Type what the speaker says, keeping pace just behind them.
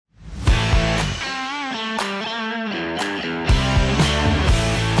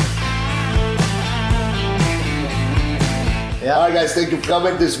Yeah. All right, guys, thank you for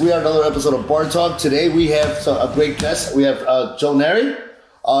coming. We are another episode of Bar Talk. Today we have a great guest. We have Joe Neri,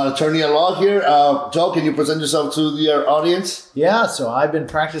 attorney at law here. Joe, can you present yourself to the audience? Yeah, so I've been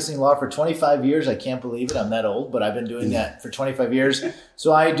practicing law for 25 years. I can't believe it. I'm that old, but I've been doing that for 25 years.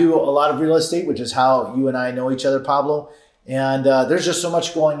 So I do a lot of real estate, which is how you and I know each other, Pablo. And there's just so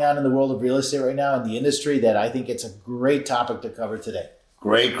much going on in the world of real estate right now in the industry that I think it's a great topic to cover today.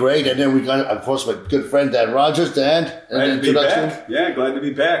 Great. And then we got, of course, my good friend Dan Rogers. Dan, glad to be back. Yeah, glad to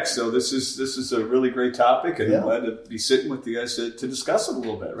be back. So this is a really great topic, and I'm glad to be sitting with you guys to discuss it a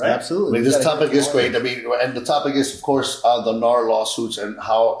little bit, right? Absolutely. I mean, this topic is great. I mean, and the topic is, of course, the NAR lawsuits and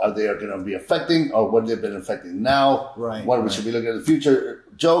how they are going to be affecting, or what they've been affecting now, what we should be looking at in the future.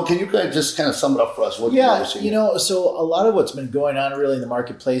 Joe, can you guys just kind of sum it up for us? So a lot of what's been going on really in the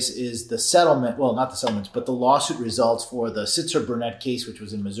marketplace is the settlement, well, not the settlements, but the lawsuit results for the Sitzer-Burnett case, which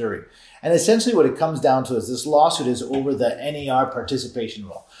was in Missouri. And essentially what it comes down to is this lawsuit is over the NAR participation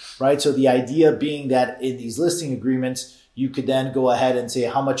rule, right? So the idea being that in these listing agreements, you could then go ahead and say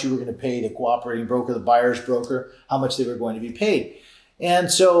how much you were going to pay the cooperating broker, the buyer's broker, how much they were going to be paid.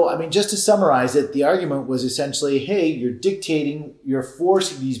 And so, I mean, just to summarize it, the argument was essentially, hey, you're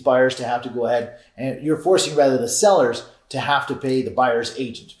forcing these buyers to have to go ahead, and you're forcing rather the sellers to have to pay the buyer's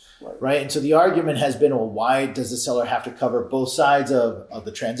agent, right? And so the argument has been, well, why does the seller have to cover both sides of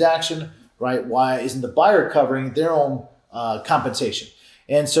the transaction, right? Why isn't the buyer covering their own compensation?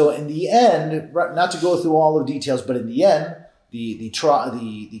 And so in the end, not to go through all the details, but in the end,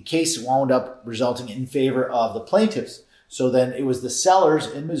 the case wound up resulting in favor of the plaintiffs. So then it was the sellers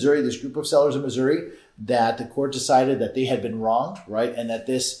in Missouri, this group of sellers in Missouri, that the court decided that they had been wronged, right? And that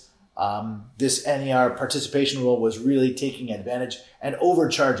this NAR participation rule was really taking advantage and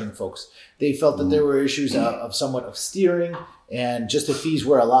overcharging folks. They felt that there were issues of somewhat of steering, and just the fees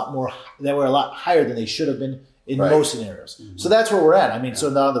were a lot higher than they should have been in most scenarios. Mm-hmm. So that's where we're at. I mean, so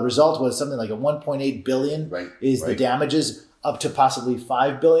now the result was something like a $1.8 billion the damages, up to possibly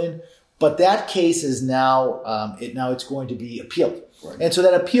 $5 billion. But that case is now it's going to be appealed. Right. And so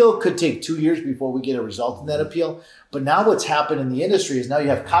that appeal could take 2 years before we get a result in that appeal. But now what's happened in the industry is now you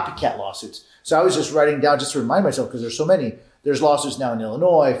have copycat lawsuits. So I was just writing down just to remind myself, because there's so many. There's lawsuits now in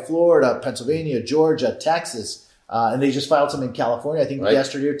Illinois, Florida, Pennsylvania, Georgia, Texas, and they just filed some in California, I think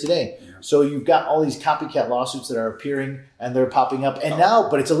yesterday or today. Yeah. So you've got all these copycat lawsuits that are appearing and they're popping up. And now,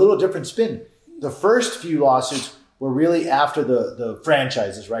 but it's a little different spin. The first few lawsuits were really after the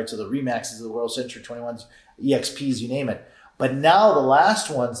franchises, right? So the Remaxes of the world, Century 21s, EXPs, you name it. But now the last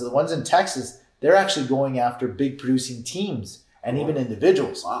ones, the ones in Texas, they're actually going after big producing teams and even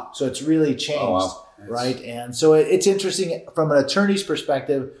individuals. Wow. So it's really changed, right? And so it's interesting from an attorney's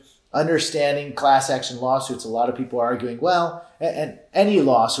perspective, understanding class action lawsuits. A lot of people are arguing, well, and any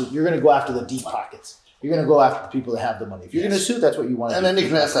lawsuit, you're going to go after the deep pockets. You're going to go after the people that have the money. If you're going to sue, that's what you want to do. And then you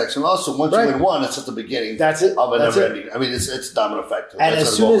can ask action. Also, once you win one, it's at the beginning. That's it. Of an never-ending. I mean, it's domino effect. And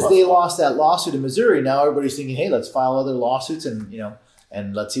as soon as they lost that lawsuit in Missouri, now everybody's thinking, hey, let's file other lawsuits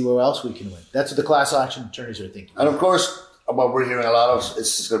and let's see where else we can win. That's what the class action attorneys are thinking. And of course, what we're hearing a lot of,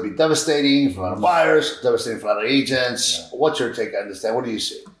 it's going to be devastating for a lot of buyers, devastating for a lot of agents. Yeah. What's your take on this, Dan? What do you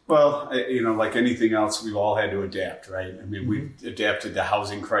see? Well, like anything else, we've all had to adapt, right? I mean, we've adapted to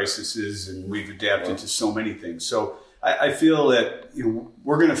housing crises, and we've adapted to so many things. So I feel that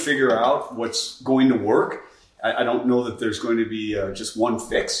we're going to figure out what's going to work. I don't know that there's going to be just one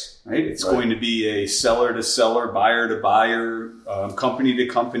fix, right? It's going to be a seller to seller, buyer to buyer, company to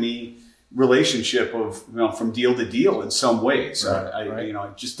company relationship of from deal to deal in some ways.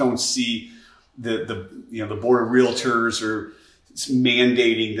 I just don't see the board of realtors or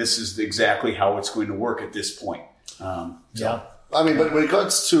mandating this is exactly how it's going to work at this point. I mean, but when it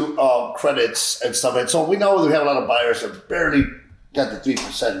comes to credits and stuff, and so we know we have a lot of buyers that barely got the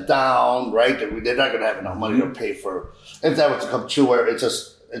 3% down, right? They're not going to have enough money to pay for, if that was to come true, where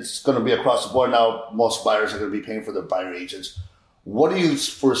it's going to be across the board now. Most buyers are going to be paying for their buyer agents. What do you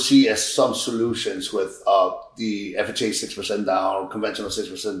foresee as some solutions with the FHA 6% down, or conventional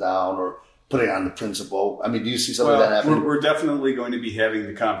 6% down, or putting on the principal? I mean, do you see something like that happening? We're definitely going to be having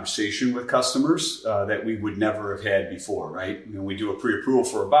the conversation with customers that we would never have had before, right? When we do a pre-approval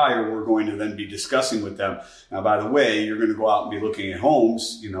for a buyer, we're going to then be discussing with them. Now, by the way, you're going to go out and be looking at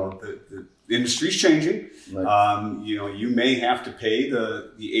homes. The industry's changing. Right. You may have to pay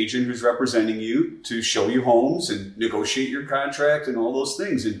the agent who's representing you to show you homes and negotiate your contract and all those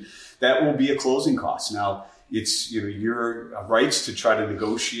things. And that will be a closing cost. Now, it's your rights to try to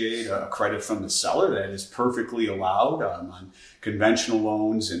negotiate a credit from the seller. That is perfectly allowed on conventional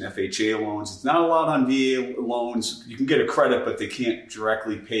loans and FHA loans. It's not allowed on VA loans. You can get a credit, but they can't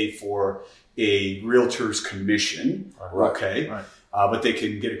directly pay for a realtor's commission, okay? Right. But they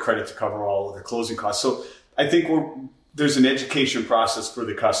can get a credit to cover all of their closing costs. So I think there's an education process for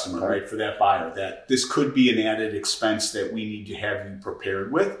the customer, right, for that buyer, that this could be an added expense that we need to have you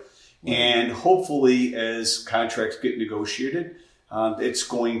prepared with. And hopefully, as contracts get negotiated, it's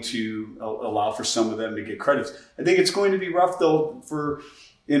going to allow for some of them to get credits. I think it's going to be rough, though, for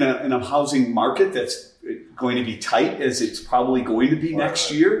in a housing market that's going to be tight, as it's probably going to be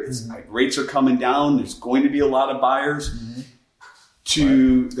next year. Rates are coming down. There's going to be a lot of buyers.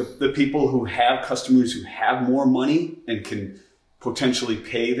 To the people who have customers who have more money and can potentially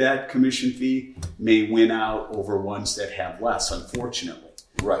pay that commission fee may win out over ones that have less, unfortunately.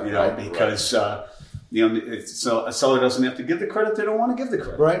 Because a seller doesn't have to give the credit they don't want to give the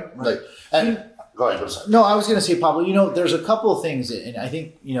credit. Right. And go ahead. No, I was going to say, Pablo, there's a couple of things, and I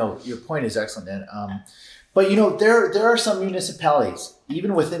think, your point is excellent, Ed. But, there are some municipalities,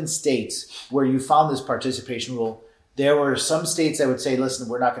 even within states, where you found this participation rule. There were some states that would say, listen,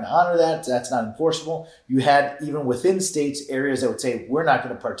 we're not going to honor that. That's not enforceable. You had, even within states, areas that would say, we're not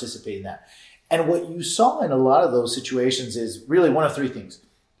going to participate in that. And what you saw in a lot of those situations is really one of three things.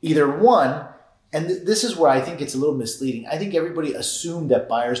 Either one, and this is where I think it's a little misleading. I think everybody assumed that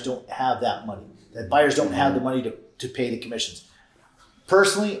buyers don't have that money, that buyers don't have the money to pay the commissions.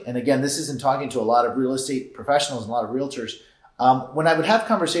 Personally, and again, this isn't talking to a lot of real estate professionals and a lot of realtors, when I would have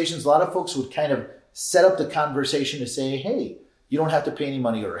conversations, a lot of folks would kind of set up the conversation to say, hey, you don't have to pay any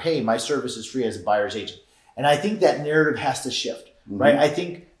money, or hey, my service is free as a buyer's agent. And I think that narrative has to shift, right? I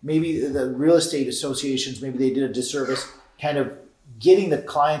think maybe the real estate associations, maybe they did a disservice kind of getting the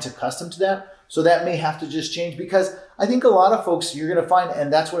clients accustomed to that. So that may have to just change, because I think a lot of folks you're going to find,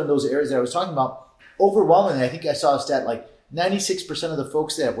 and that's one of those areas that I was talking about, overwhelmingly, I think I saw a stat like 96% of the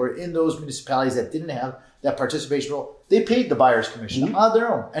folks that were in those municipalities that didn't have that participation rule, they paid the buyer's commission on their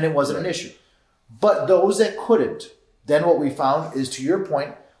own, and it wasn't an issue. But those that couldn't, then what we found is, to your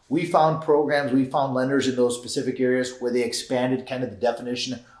point, we found programs, we found lenders in those specific areas where they expanded kind of the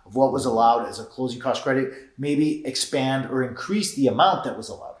definition of what was allowed as a closing cost credit, maybe expand or increase the amount that was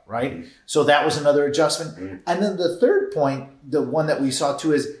allowed, right? So that was another adjustment. And then the third point, the one that we saw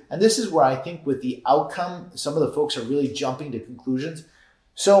too is, and this is where I think with the outcome, some of the folks are really jumping to conclusions.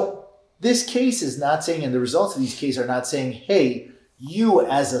 So this case is not saying, and the results of these cases are not saying, hey, you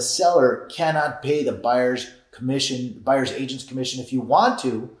as a seller cannot pay the buyer's agent's commission if you want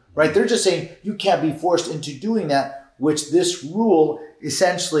to, right? They're just saying you can't be forced into doing that, which this rule,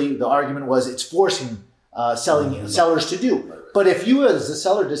 essentially, the argument was it's forcing sellers to do. But if you as a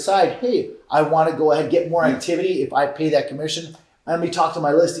seller decide, hey, I want to go ahead and get more activity if I pay that commission, let me talk to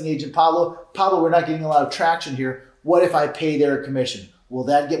my listing agent, Pablo, we're not getting a lot of traction here. What if I pay their commission? Will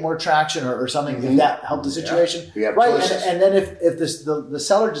that get more traction or something? If that help the situation, right? And then if the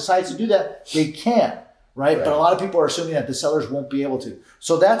seller decides to do that, they can, right? But a lot of people are assuming that the sellers won't be able to.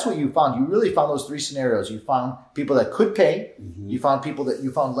 So that's what you found. You really found those three scenarios. You found people that could pay. You found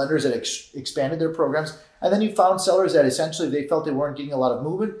lenders that expanded their programs, and then you found sellers that essentially they felt they weren't getting a lot of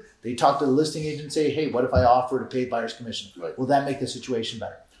movement. They talked to the listing agent and say, hey, what if I offer to pay buyer's commission? Right. Will that make the situation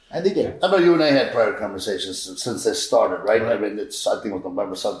better? And they did. I know you and I had prior conversations since they started, right? I mean, I think it was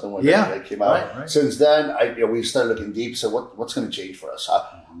November something when they came out. Right. Since then, we started looking deep. So what's going to change for us?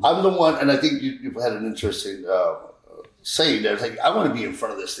 I'm the one, and I think you've had an interesting saying there. It's like, I want to be in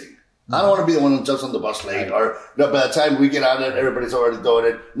front of this thing. I don't want to be the one who jumps on the bus late, or by the time we get on it, everybody's already doing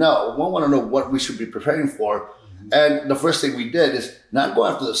it. No, we want to know what we should be preparing for. And the first thing we did is not go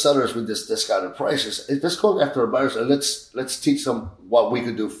after the sellers with this discounted prices. Let's go after our buyers and let's teach them what we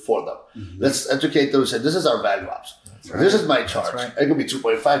could do for them. Let's educate them and say, this is our value ops. Right. This is my charge. Right. It could be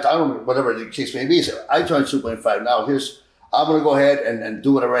 2.5. I don't know, whatever the case may be. So I charge 2.5 now. I'm going to go ahead and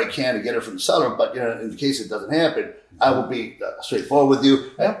do whatever I can to get it from the seller. But in the case it doesn't happen, I will be straightforward with you.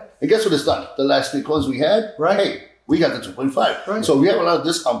 Yeah. And guess what it's done? The last 3 calls we had, hey, we got the 2.5. Right. So we have a lot of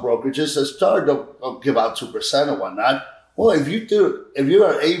discount brokerages that start to give out 2% or whatnot. Well, if you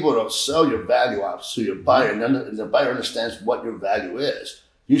are able to sell your value ops to your buyer, and then the buyer understands what your value is,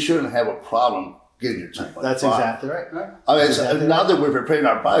 you shouldn't have a problem getting your 2.5. That's exactly right. I mean, now that we're preparing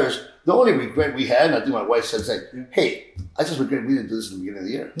our buyers, the only regret we had, and I think my wife said, hey, I just regret we didn't do this in the beginning of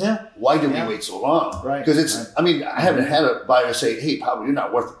the year. Yeah. Why did we wait so long? Right. Because I mean, I haven't had a buyer say, hey, Pablo, you're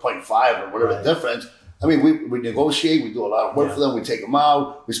not worth the 0.5 or whatever the difference. I mean, we negotiate, we do a lot of work for them, we take them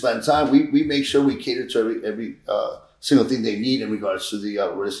out, we spend time, we make sure we cater to every single thing they need in regards to the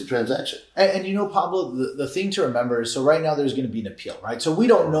real estate transaction. And Pablo, the thing to remember is, so right now there's going to be an appeal, right? So we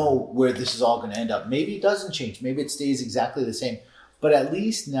don't know where this is all going to end up. Maybe it doesn't change. Maybe it stays exactly the same. But at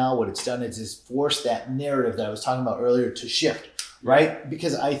least now what it's done is forced that narrative that I was talking about earlier to shift, right?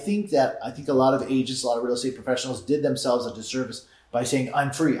 Because I think a lot of agents, a lot of real estate professionals did themselves a disservice by saying,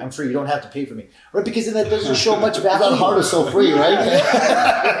 I'm free, you don't have to pay for me. Right? Because then that doesn't show much value. It's not hard to sell free, right?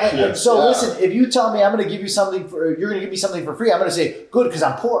 and so listen, if you tell me I'm going to give you something you're going to give me something for free, I'm going to say, good, because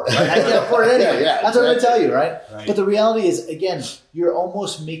I'm poor. Right? I can't afford it anyway. That's what I'm going to tell you, right? But the reality is, again, you're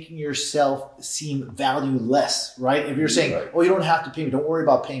almost making yourself seem valueless, right? If you're saying, you don't have to pay me, don't worry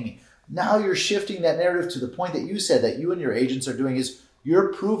about paying me. Now you're shifting that narrative to the point that you said that you and your agents are doing is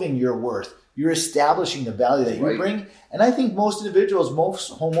you're proving your worth. You're establishing the value that you bring. And I think most individuals,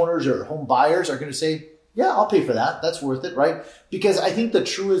 most homeowners or home buyers are going to say, yeah, I'll pay for that. That's worth it, right? Because I think the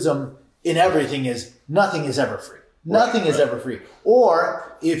truism in everything is nothing is ever free. Nothing is ever free.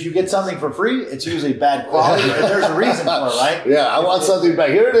 Or if you get something for free, it's usually bad quality, but there's a reason for it, right? Yeah, I want something back.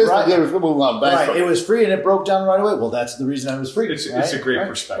 Here it is. Right. Back It was free and it broke down right away. Well, that's the reason I was free. It's a great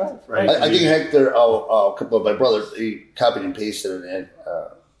perspective, right? I think Hector, a couple of my brothers, he copied and pasted and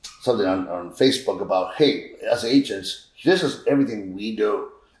something on Facebook about, hey, as agents, this is everything we do,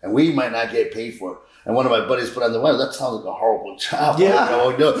 and we might not get paid for it. And one of my buddies put on the web, that sounds like a horrible job.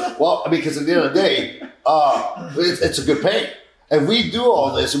 Yeah. Well, because at the end of the day, it's a good pay. If we do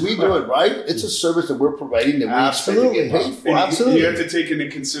all this and we do it right, it's a service that we're providing that we expect to get paid for. Absolutely. You have to take into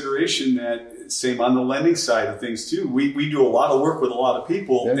consideration that same on the lending side of things too. We do a lot of work with a lot of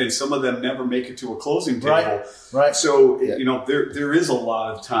people, and some of them never make it to a closing table. Right. So there is a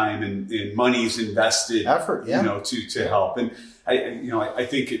lot of time and money's invested, effort, to help. And I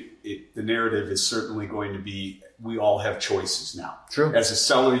think the narrative is certainly going to be, we all have choices now. True. As a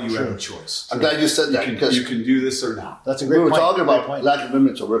seller, you have a choice. I'm glad you said that, because you can do this or not. That's a great point. We were talking about lack of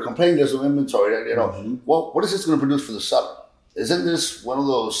inventory. We're complaining there's no inventory. Well, what is this going to produce for the seller? Isn't this one of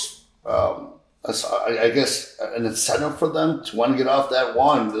those, I guess, an incentive for them to want to get off that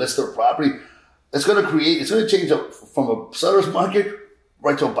wall and list their property? It's going to change from a seller's market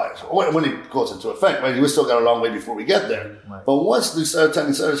right to a buyer's when it goes into effect. Right? We still got a long way before we get there. Right. But once we start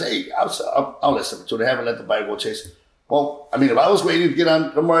telling sellers, hey, I'll list it, so they haven't let the buyer go chase it. Well, I mean, if I was waiting to get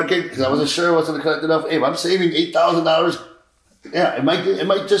on the market because I wasn't sure I was going to collect enough, hey, if I'm saving $8,000, it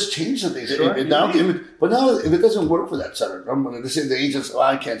might just change the things. Sure. But now, if it doesn't work for that seller, they say the agents,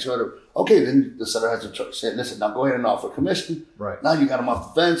 I can't show it. Okay, then the seller has a choice. Hey, listen, now go ahead and offer commission. Right. Now you got him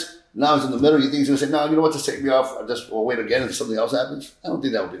off the fence. Now it's in the middle. You think he's going to say, no, you know what, just take me off. We'll wait again until something else happens. I don't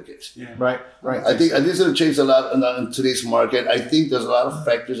think that would be the case. Yeah. Right. I think it's going to change a lot in today's market. I think there's a lot of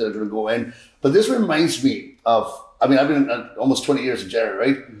factors that are going to go in. But this reminds me of, I've been almost 20 years in January,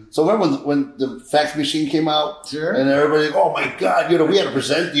 right? Mm-hmm. So remember when the fax machine came out? Sure. And everybody, oh my God, we had to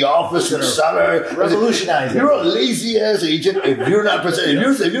present the office to the seller. Revolutionize it. You're a lazy ass agent if you're not presenting.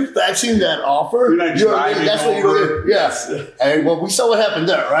 If you're faxing that offer, you're not driving that's what you're doing. Yes. And we saw what happened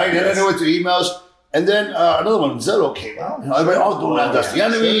there, right? Yes. And then it went to emails. And then another one, Zillow came out. That's the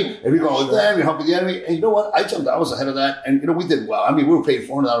enemy. Sure. If you're going with them, you're helping the enemy. And you know what? I was ahead of that. And, we did well. We were paying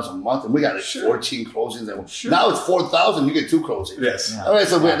 $400 a month, and we got 14 closings. And now it's $4,000. You get 2 closings. Yes. Yeah. All right,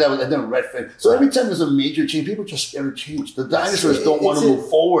 so we had that, and then Redfin. So every time there's a major change, people just scared to change. The dinosaurs don't want to move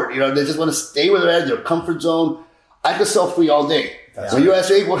forward. They just want to stay where they're at, their comfort zone. I could sell free all day. When you ask,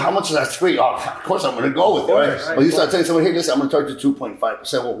 hey, well, how much is that free? Oh, of course I'm going to go with it, right? But you start telling someone, hey, listen, I'm going to charge you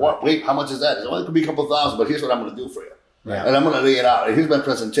 2.5%. Well, what? Wait, how much is that? It could be a couple thousand, but here's what I'm going to do for you. Yeah. And I'm going to lay it out. And here's my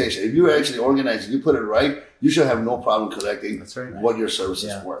presentation. If you actually organize it, you put it right, you should have no problem collecting what your service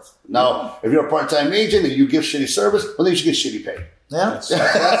is worth. Now, if you're a part-time agent and you give shitty service, well, then you should get shitty pay. Yeah, that's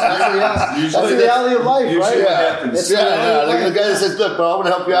the reality of life, right? Yeah. The guy that says, look, bro, I'm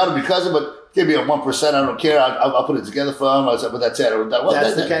going to help you out because of it. Give me a 1%. I don't care. I'll put it together for them. But that's it.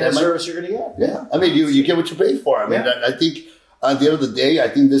 That's the kind of service you're going to get. Yeah. You get what you pay for. I think at the end of the day, I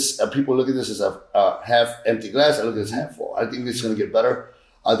think this people look at this as a half empty glass. I look at this half full. I think it's going to get better.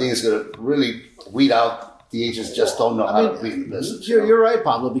 I think it's going to really weed out the agents just don't know how to be in the business. You're right,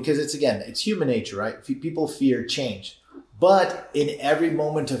 Pablo, because it's human nature, right? People fear change. But in every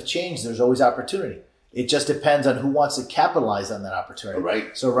moment of change, there's always opportunity. It just depends on who wants to capitalize on that opportunity.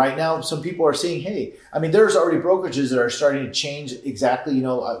 Right. So right now, some people are saying, hey, there's already brokerages that are starting to change exactly,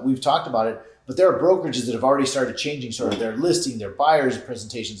 we've talked about it, but there are brokerages that have already started changing sort of their listing, their buyers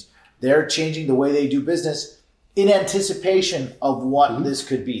presentations. They're changing the way they do business in anticipation of what this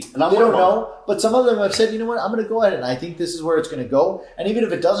could be. And they don't know, but some of them have said, you know what, I'm going to go ahead and I think this is where it's going to go. And even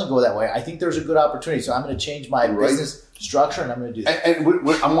if it doesn't go that way, I think there's a good opportunity. So I'm going to change my business structure and I'm going to do that. And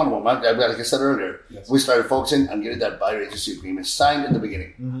I'm one of them. Like I said earlier, we started focusing on getting that buyer agency agreement signed in the beginning.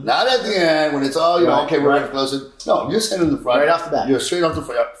 Mm-hmm. Not at the end when it's all, okay, we're ready to close it. No, you're sitting in the front. Right off the bat. You're straight off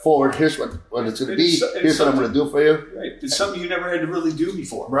the forward. Here's what it's going to be. Here's what I'm going to do for you. Right. It's something you never had to really do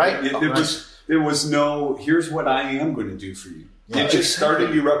before. Right. There was no, here's what I am going to do for you. You just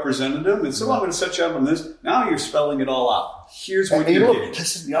started, you represented them, and so I'm going to set you up on this. Now you're spelling it all out. Here's what you're getting. What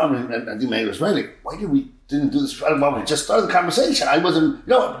pisses me off, and I think Mayor was right. Like, why didn't do this right about it? Just started the conversation. I wasn't,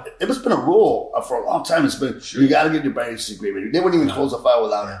 it's been a rule for a long time. It's been, you got to get your buyer's agreement. They wouldn't even close the file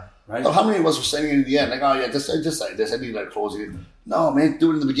without it. Right. So how many of us were saying in the end, like, oh yeah, just like this, I need to close it. No, man,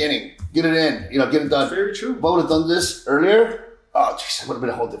 do it in the beginning. Get it in. Get it done. Very true. If I would have done this earlier, oh, jeez, it would have been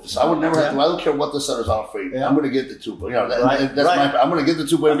a whole different. So I would never have to. I don't care what the sellers offer. Yeah. I'm going to get the 2. I'm going to get the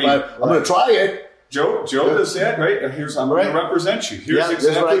 2.5. I'm going to try it. Joe does that, right? I'm going to represent you. Here's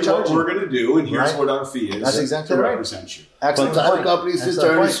exactly what we're going to do, and here's what our fee is. That's exactly to right. represent you. Excellent. But title companies,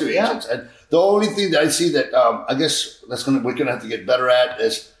 attorneys, to agents, and the only thing that I see that I guess we're going to have to get better at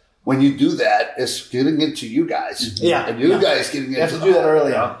is. When you do that, it's getting it to you guys. Yeah. And you guys getting it. You have to do that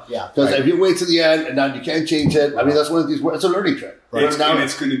early on. Yeah. Because if you wait to the end and now you can't change it, I mean, that's one of these, it's a learning curve. Right.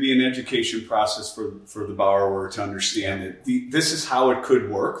 It's going to be an education process for the borrower to understand that this is how it could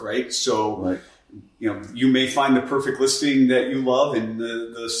work, right? So, you may find the perfect listing that you love and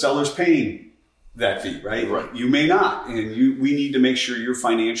the seller's paying that fee, right? You may not. And we need to make sure you're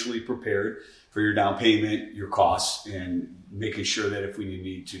financially prepared for your down payment, your costs, and making sure that if we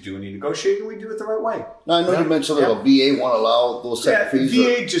need to do any negotiating, we do it the right way. Now, I know you mentioned that a VA won't allow those type of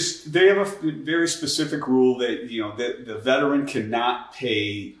fees. VA they have a very specific rule that, the veteran cannot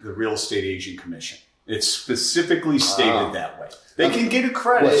pay the real estate agent commission. It's specifically stated that way. They can get a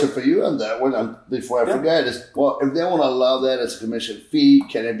credit. Question for you on that one, before I forget, is, if they won't allow that as a commission fee,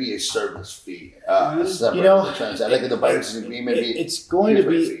 can it be a service fee? Separate the buyer's agreement. It's going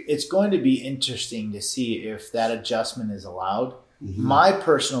to be interesting to see if that adjustment is allowed. Mm-hmm. My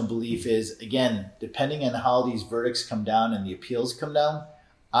personal belief is, again, depending on how these verdicts come down and the appeals come down,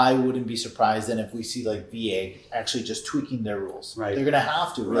 I wouldn't be surprised then if we see like VA actually just tweaking their rules. Right. They're going to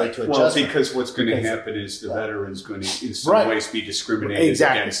have to to adjust. Well, because what's going to happen is the veteran's going to in some ways be discriminated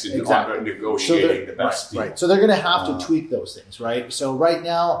against in negotiating the best deal. Right. So they're going to have to tweak those things, right? So right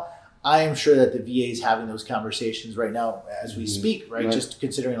now, I am sure that the VA is having those conversations right now as we speak, right? Just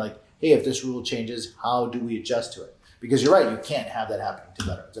considering like, hey, if this rule changes, how do we adjust to it? Because you're right, you can't have that happening to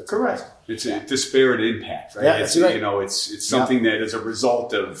veterans. That's correct. It's a disparate impact, right? Yeah, it's it's something that is a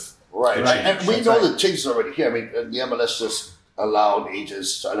result of And we know the changes already here. I mean, the MLS just allowed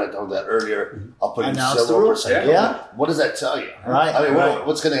agents. I know that earlier. I'll put in 0%. Yeah. What does that tell you? Right. I mean,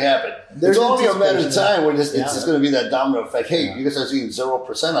 what's going to happen? There's only a matter of time when it's just going to be that domino effect. Hey, you guys are seeing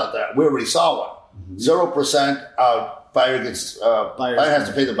 0% out there. We already saw one. 0%. Buyer has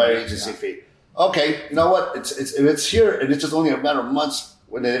to pay the buyer agency fee. Okay, you know what? It's here, and it's just only a matter of months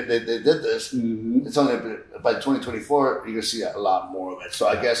when they did this. Mm-hmm. It's only by 2024 you're going to see a lot more of it. So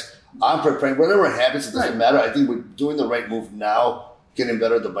I guess I'm preparing. Whatever happens, it doesn't matter. I think we're doing the right move now, getting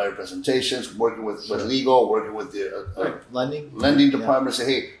better at the buyer presentations, working with legal, working with the lending department. Say,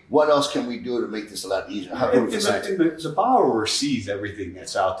 hey, what else can we do to make this a lot easier? How can we facilitate? The borrower sees everything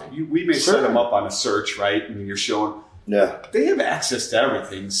that's out there. We may set them up on a search, right? And you're showing. Yeah, they have access to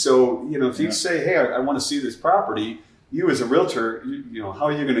everything. So, if you say, hey, I want to see this property, you as a realtor, how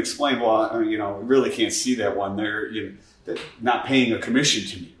are you going to explain, well, I really can't see that one there. They're not paying a commission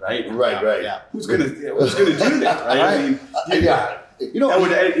to me, right? Right. Yeah. Who's going to do that, right? I mean,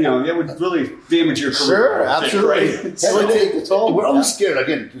 that would really damage your career. Sure, absolutely. Right? We're always scared,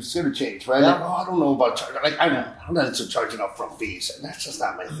 again, to consider change, right? Yeah. Like, I don't know about charging. Like, I'm not into charging upfront fees, and that's just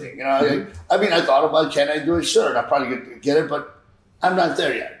not my thing. I mean, I thought about, can I do it? Sure, and I'll probably get it, but I'm not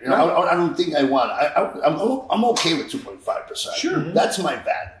there yet. I don't think I want it. I'm okay with 2.5%. Sure. That's my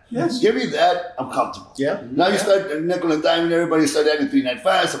value. Yes. Give me that, I'm comfortable. Yeah. Now you start nickel and dime, and everybody start adding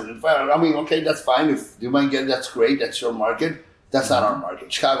 395, 795. I mean, okay, that's fine. If you might get it, that's great. That's your market. That's not our market.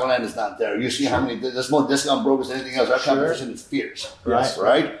 Chicagoland is not there. You see how many, there's more discount brokers than anything else. Our competition is fierce.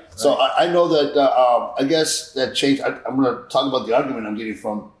 Right? So I know that, I guess that change, I'm going to talk about the argument I'm getting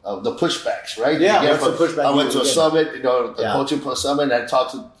from the pushbacks, right? Yeah, what's the pushback? I went to a summit, the Coaching Plus Summit, and I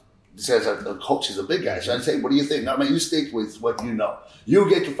talked to this guy's a coach, he's a big guy. So I'd say, what do you think? No, man, you stick with what you know. You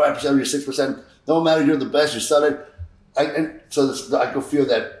get your 5% or your 6%. No matter, you're the best, you sell it. And so I can feel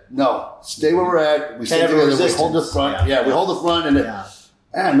that, no, stay where we're at. We stay together, we hold the front. Yeah, we hold the front.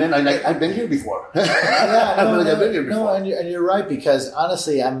 And man, I've been here before. I've been here before. No, and you're right, because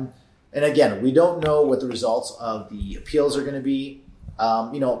honestly, and again, we don't know what the results of the appeals are going to be.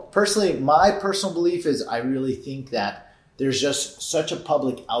 Personally, my personal belief is I really think that there's just such a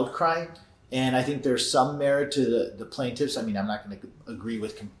public outcry, and I think there's some merit to the plaintiffs. I mean, I'm not going to agree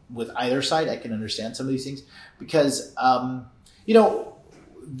with either side. I can understand some of these things because,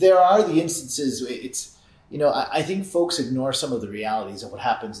 there are the instances. It's, I think folks ignore some of the realities of what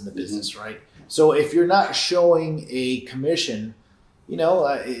happens in the business, right? So if you're not showing a commission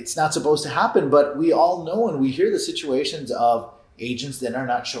it's not supposed to happen. But we all know and we hear the situations of agents that are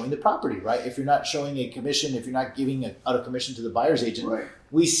not showing the property, right? If you're not showing a commission, if you're not giving out a commission to the buyer's agent, right.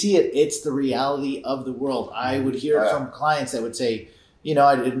 We see it. It's the reality of the world. I would hear from clients that would say,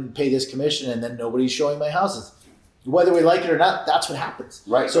 I didn't pay this commission and then nobody's showing my houses. Whether we like it or not, that's what happens.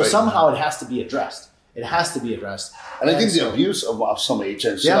 Right. So somehow it has to be addressed. It has to be addressed. And I think the abuse of some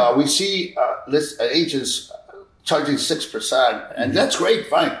agents, we see agents charging 6%, and that's great,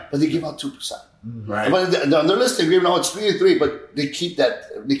 fine, but they give out 2%. Right. But on their listing agreement, it's 3 and 3, but they keep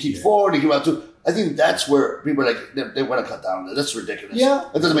 4, they give out 2. I think that's where people are like, they want to cut down. That's ridiculous. Yeah.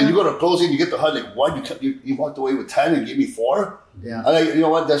 That doesn't mean you go to closing, you get the HUD, like, what? You walked away with 10 and gave me 4? Yeah. And you know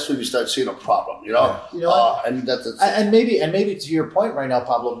what? That's when you start seeing a problem, and and maybe to your point right now,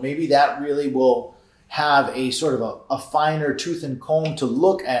 Pablo, maybe that really will have a sort of a finer tooth and comb to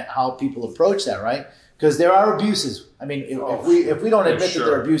look at how people approach that, right? Because there are abuses. I mean, if we don't admit that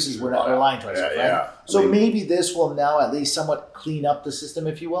there are abuses, we're lying to ourselves, right? Yeah. So maybe this will now at least somewhat clean up the system,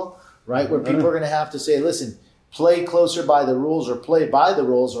 if you will, right? Where people are going to have to say, listen, play closer by the rules or play by the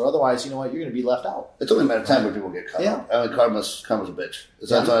rules, or otherwise, you know what, you're going to be left out. It's only a matter of time when people get caught. Yeah. Karma's a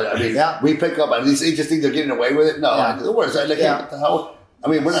bitch. We pick up, and these agents think they're getting away with it. No, the worst. What the hell? I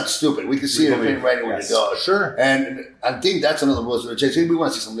mean, we're not stupid. We can see it in writing where to go. Sure. And I think that's another rule to change. We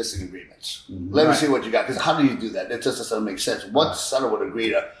want to see some listing agreements. Let me see what you got. Because how do you do that? It just doesn't make sense. What seller would agree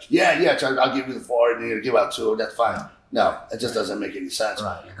to, I'll give you the 4 and you're going to give out 2. That's fine. No, it just doesn't make any sense.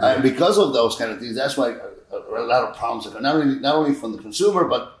 Right. And because of those kind of things, that's why a lot of problems are not only from the consumer,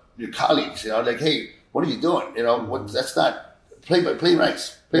 but your colleagues. Like, hey, what are you doing? That's not play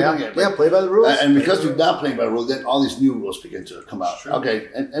nice. Play by the rules. And because you're not playing by the rules, then all these new rules begin to come out. Sure. Okay,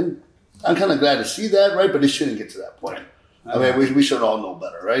 and I'm kind of glad to see that, right? But it shouldn't get to that point. I mean, we should all know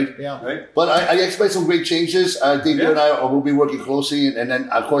better, right? Yeah. Right. But I expect some great changes. I think you and I will be working closely, and then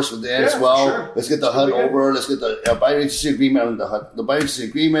of course with Dan as well. Sure. Let's get the HUD over. Let's get the buyer agency agreement on the buyer agency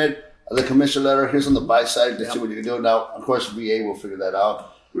agreement, the commission letter. Here's on the buy side. Let's see what you can do. Now, of course, VA will figure that out.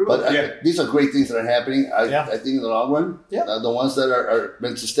 But these are great things that are happening. I think in the long run, the ones that are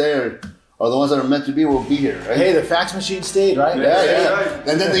meant to stay are the ones that are meant to be will be here, right? Hey, the fax machine stayed, right? Yeah.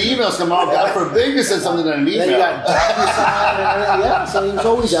 And then the emails come out. God forbid you send something in an email. Then you got DocuSign, so there's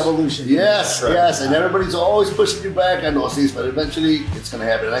always evolution. Yes. And everybody's always pushing you back on those things, but eventually it's going to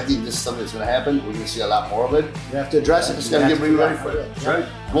happen. And I think this is something that's going to happen. We're going to see a lot more of it. You have to address it. Just got to get ready for it. Right.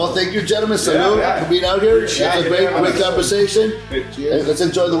 Well, thank you, gentlemen. Salute for being out here. It's a great conversation. Cheers. Let's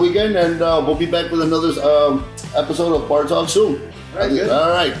enjoy the weekend, and we'll be back with another episode of Bar Talk soon. All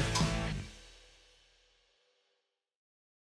right.